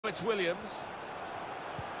it's Williams.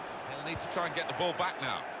 He'll need to try and get the ball back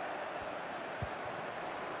now.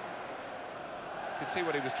 You can see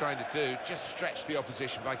what he was trying to do, just stretch the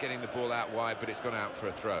opposition by getting the ball out wide, but it's gone out for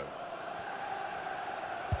a throw.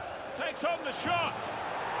 Takes on the shot.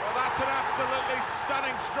 Well, that's an absolutely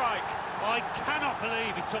stunning strike. I cannot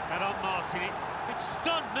believe he took that on, Martin. It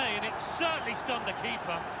stunned me, and it certainly stunned the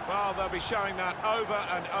keeper. Well, they'll be showing that over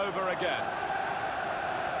and over again.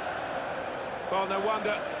 Well, no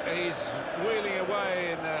wonder he's wheeling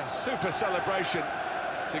away in a super celebration.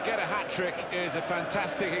 To get a hat-trick is a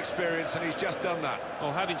fantastic experience, and he's just done that.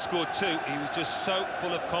 Well, having scored two, he was just so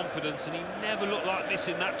full of confidence, and he never looked like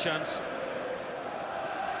missing that chance.